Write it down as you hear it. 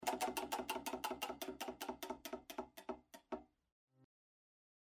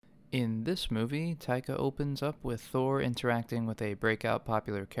In this movie, Taika opens up with Thor interacting with a breakout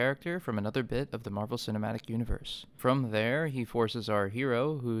popular character from another bit of the Marvel Cinematic Universe. From there, he forces our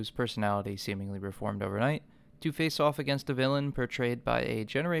hero, whose personality seemingly reformed overnight, to face off against a villain portrayed by a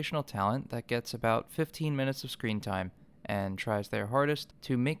generational talent that gets about 15 minutes of screen time and tries their hardest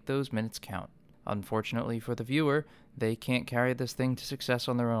to make those minutes count. Unfortunately for the viewer, they can't carry this thing to success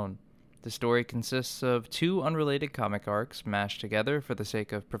on their own. The story consists of two unrelated comic arcs mashed together for the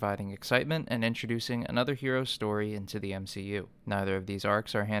sake of providing excitement and introducing another hero's story into the MCU. Neither of these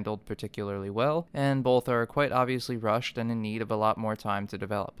arcs are handled particularly well, and both are quite obviously rushed and in need of a lot more time to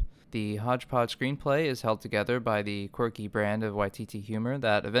develop. The hodgepodge screenplay is held together by the quirky brand of Waititi humor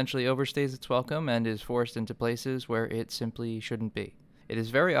that eventually overstays its welcome and is forced into places where it simply shouldn't be. It is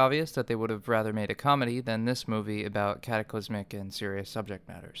very obvious that they would have rather made a comedy than this movie about cataclysmic and serious subject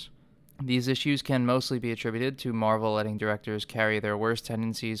matters. These issues can mostly be attributed to Marvel letting directors carry their worst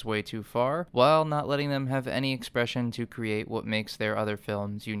tendencies way too far, while not letting them have any expression to create what makes their other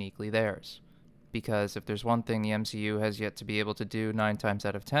films uniquely theirs. Because if there's one thing the MCU has yet to be able to do 9 times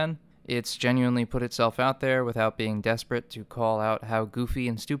out of 10, it's genuinely put itself out there without being desperate to call out how goofy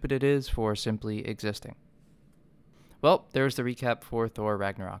and stupid it is for simply existing. Well, there's the recap for Thor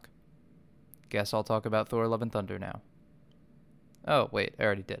Ragnarok. Guess I'll talk about Thor Love and Thunder now. Oh, wait, I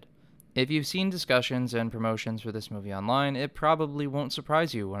already did. If you've seen discussions and promotions for this movie online, it probably won't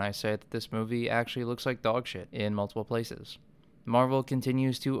surprise you when I say that this movie actually looks like dog shit in multiple places. Marvel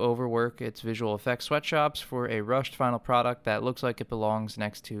continues to overwork its visual effects sweatshops for a rushed final product that looks like it belongs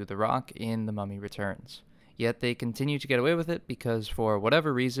next to The Rock in The Mummy Returns. Yet they continue to get away with it because, for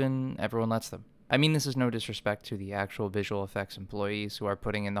whatever reason, everyone lets them. I mean, this is no disrespect to the actual visual effects employees who are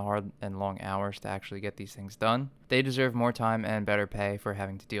putting in the hard and long hours to actually get these things done. They deserve more time and better pay for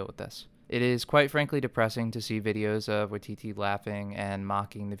having to deal with this. It is quite frankly depressing to see videos of Waititi laughing and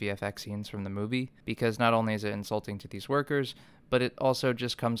mocking the VFX scenes from the movie, because not only is it insulting to these workers, but it also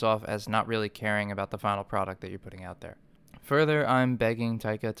just comes off as not really caring about the final product that you're putting out there. Further, I'm begging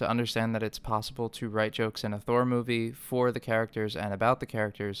Taika to understand that it's possible to write jokes in a Thor movie for the characters and about the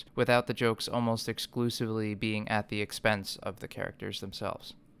characters without the jokes almost exclusively being at the expense of the characters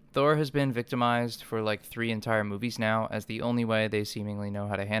themselves. Thor has been victimized for like 3 entire movies now, as the only way they seemingly know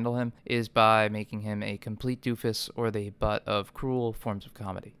how to handle him is by making him a complete doofus or the butt of cruel forms of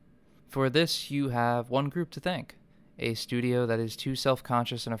comedy. For this, you have one group to thank. A studio that is too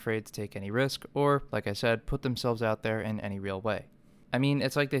self-conscious and afraid to take any risk, or, like I said, put themselves out there in any real way. I mean,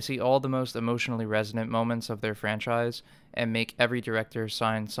 it's like they see all the most emotionally resonant moments of their franchise and make every director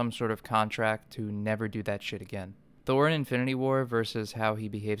sign some sort of contract to never do that shit again. Thor in Infinity War versus how he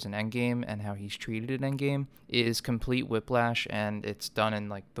behaves in Endgame and how he's treated in Endgame is complete whiplash, and it's done in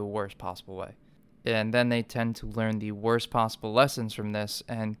like the worst possible way. And then they tend to learn the worst possible lessons from this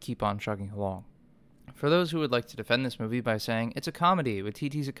and keep on chugging along. For those who would like to defend this movie by saying, it's a comedy,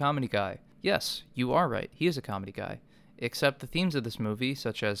 Waititi's a comedy guy. Yes, you are right, he is a comedy guy. Except the themes of this movie,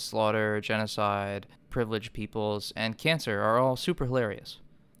 such as slaughter, genocide, privileged peoples, and cancer, are all super hilarious.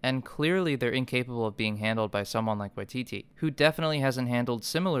 And clearly they're incapable of being handled by someone like Waititi, who definitely hasn't handled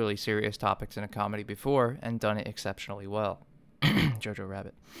similarly serious topics in a comedy before and done it exceptionally well. Jojo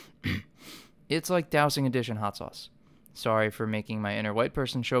Rabbit. It's like dousing a dish in hot sauce. Sorry for making my inner white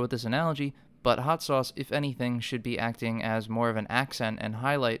person show with this analogy, but hot sauce, if anything, should be acting as more of an accent and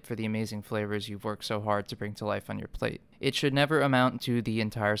highlight for the amazing flavors you've worked so hard to bring to life on your plate. It should never amount to the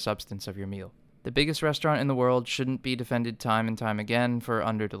entire substance of your meal. The biggest restaurant in the world shouldn't be defended time and time again for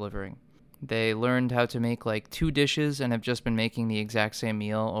under-delivering. They learned how to make like 2 dishes and have just been making the exact same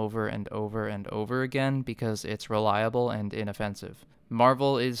meal over and over and over again because it's reliable and inoffensive.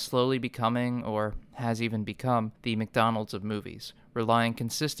 Marvel is slowly becoming, or has even become, the McDonald's of movies, relying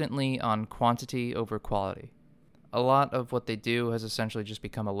consistently on quantity over quality. A lot of what they do has essentially just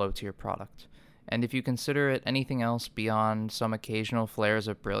become a low-tier product. And if you consider it anything else beyond some occasional flares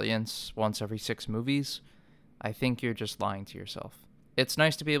of brilliance once every 6 movies, I think you're just lying to yourself. It's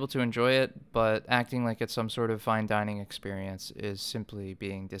nice to be able to enjoy it, but acting like it's some sort of fine dining experience is simply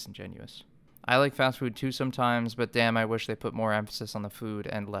being disingenuous. I like fast food too sometimes, but damn, I wish they put more emphasis on the food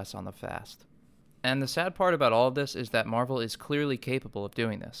and less on the fast. And the sad part about all of this is that Marvel is clearly capable of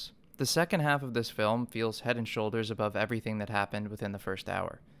doing this. The second half of this film feels head and shoulders above everything that happened within the first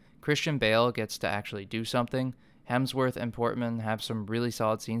hour. Christian Bale gets to actually do something, Hemsworth and Portman have some really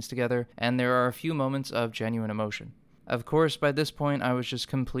solid scenes together, and there are a few moments of genuine emotion. Of course, by this point I was just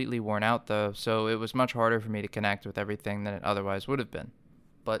completely worn out though, so it was much harder for me to connect with everything than it otherwise would have been.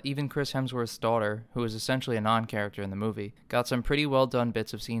 But even Chris Hemsworth's daughter, who is essentially a non-character in the movie, got some pretty well done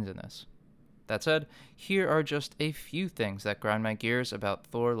bits of scenes in this. That said, here are just a few things that grind my gears about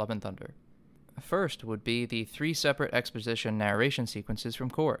Thor Love and Thunder. First would be the 3 separate exposition narration sequences from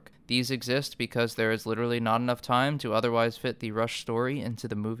Korg. These exist because there is literally not enough time to otherwise fit the rushed story into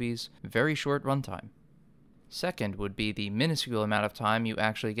the movie's very short runtime. Second would be the minuscule amount of time you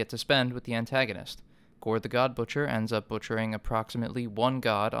actually get to spend with the antagonist. Gore the God Butcher ends up butchering approximately 1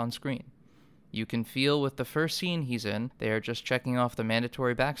 god on screen. You can feel with the first scene he's in, they are just checking off the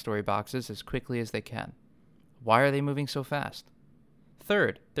mandatory backstory boxes as quickly as they can. Why are they moving so fast?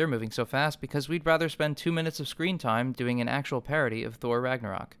 Third, they're moving so fast because we'd rather spend 2 minutes of screen time doing an actual parody of Thor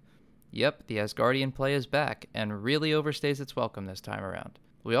Ragnarok. Yep, the Asgardian play is back, and really overstays its welcome this time around.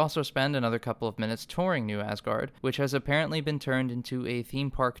 We also spend another couple of minutes touring New Asgard, which has apparently been turned into a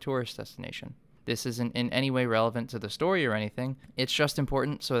theme park tourist destination. This isn't in any way relevant to the story or anything, it's just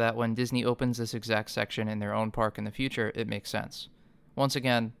important so that when Disney opens this exact section in their own park in the future, it makes sense. Once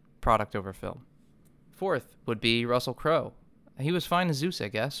again, product over film. Fourth would be Russell Crowe. He was fine as Zeus, I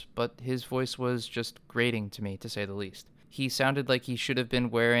guess, but his voice was just grating to me, to say the least. He sounded like he should have been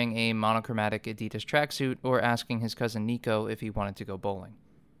wearing a monochromatic Adidas tracksuit or asking his cousin Nico if he wanted to go bowling.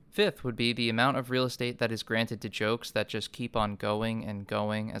 Fifth would be the amount of real estate that is granted to jokes that just keep on going and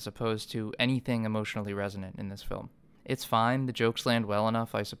going as opposed to anything emotionally resonant in this film. It's fine, the jokes land well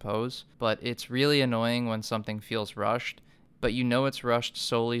enough, I suppose, but it's really annoying when something feels rushed, but you know it's rushed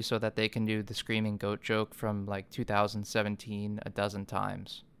solely so that they can do the screaming goat joke from like 2017 a dozen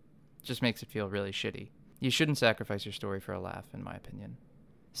times. Just makes it feel really shitty. You shouldn't sacrifice your story for a laugh, in my opinion.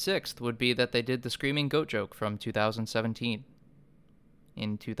 Sixth would be that they did the screaming goat joke from 2017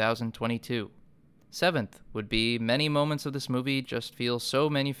 in 2022. Seventh would be many moments of this movie just feel so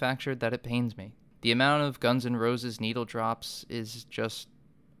manufactured that it pains me. The amount of Guns N' Roses needle drops is just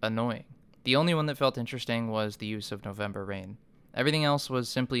annoying. The only one that felt interesting was the use of November Rain. Everything else was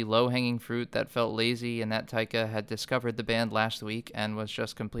simply low-hanging fruit that felt lazy and that Taika had discovered the band last week and was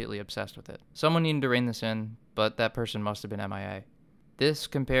just completely obsessed with it. Someone needed to rein this in, but that person must have been MIA. This,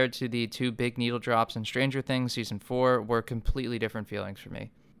 compared to the 2 big needle drops in Stranger Things Season 4, were completely different feelings for me.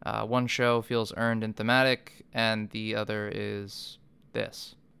 One show feels earned and thematic, and the other is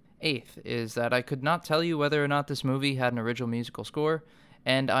this. Eighth is that I could not tell you whether or not this movie had an original musical score,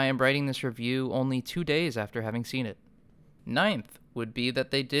 and I am writing this review only 2 days after having seen it. Ninth would be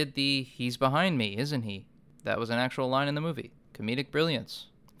that they did the "he's behind me, isn't he?" That was an actual line in the movie. Comedic brilliance.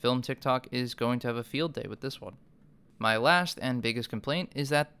 Film TikTok is going to have a field day with this one. My last and biggest complaint is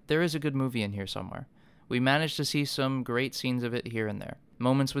that there is a good movie in here somewhere. We managed to see some great scenes of it here and there.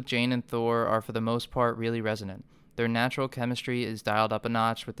 Moments with Jane and Thor are for the most part really resonant. Their natural chemistry is dialed up a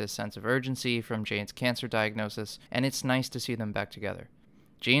notch with this sense of urgency from Jane's cancer diagnosis, and it's nice to see them back together.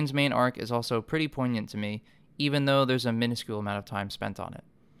 Jane's main arc is also pretty poignant to me, even though there's a minuscule amount of time spent on it.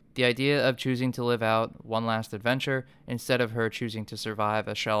 The idea of choosing to live out one last adventure instead of her choosing to survive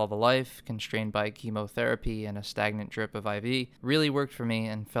a shell of a life constrained by chemotherapy and a stagnant drip of IV really worked for me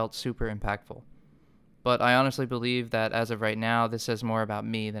and felt super impactful. But I honestly believe that as of right now, this says more about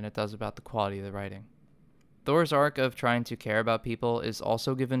me than it does about the quality of the writing. Thor's arc of trying to care about people is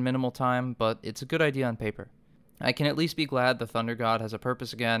also given minimal time, but it's a good idea on paper. I can at least be glad the Thunder God has a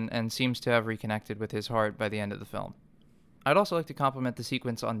purpose again and seems to have reconnected with his heart by the end of the film. I'd also like to compliment the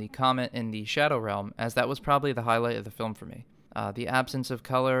sequence on the comet in the Shadow Realm, as that was probably the highlight of the film for me. The absence of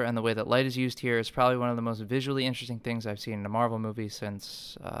color and the way that light is used here is probably one of the most visually interesting things I've seen in a Marvel movie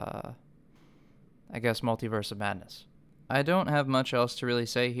since, I guess, Multiverse of Madness. I don't have much else to really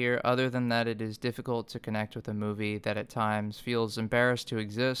say here other than that it is difficult to connect with a movie that at times feels embarrassed to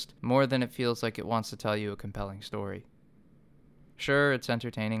exist more than it feels like it wants to tell you a compelling story. Sure, it's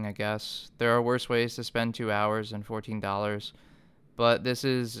entertaining, I guess. There are worse ways to spend 2 hours and $14, but this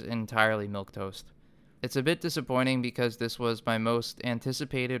is entirely milquetoast. It's a bit disappointing because this was my most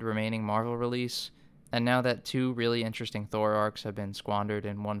anticipated remaining Marvel release, and now that 2 really interesting Thor arcs have been squandered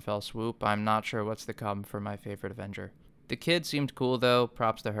in one fell swoop, I'm not sure what's to come for my favorite Avenger. The kid seemed cool though,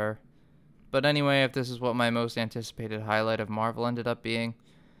 props to her. But anyway, if this is what my most anticipated highlight of Marvel ended up being,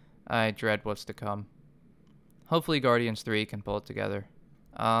 I dread what's to come. Hopefully Guardians 3 can pull it together.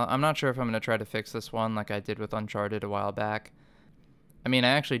 I'm not sure if I'm going to try to fix this one like I did with Uncharted a while back. I mean, I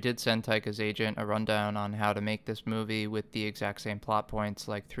actually did send Taika's agent a rundown on how to make this movie with the exact same plot points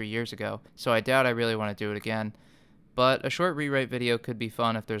like 3 years ago, so I doubt I really want to do it again. But a short rewrite video could be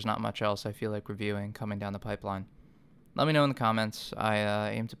fun if there's not much else I feel like reviewing coming down the pipeline. Let me know in the comments.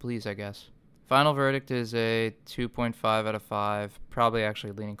 I aim to please, I guess. Final verdict is a 2.5 out of 5, probably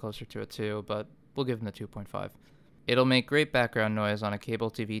actually leaning closer to a 2, but we'll give him the 2.5. It'll make great background noise on a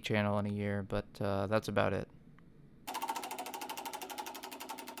cable TV channel in a year, but that's about it.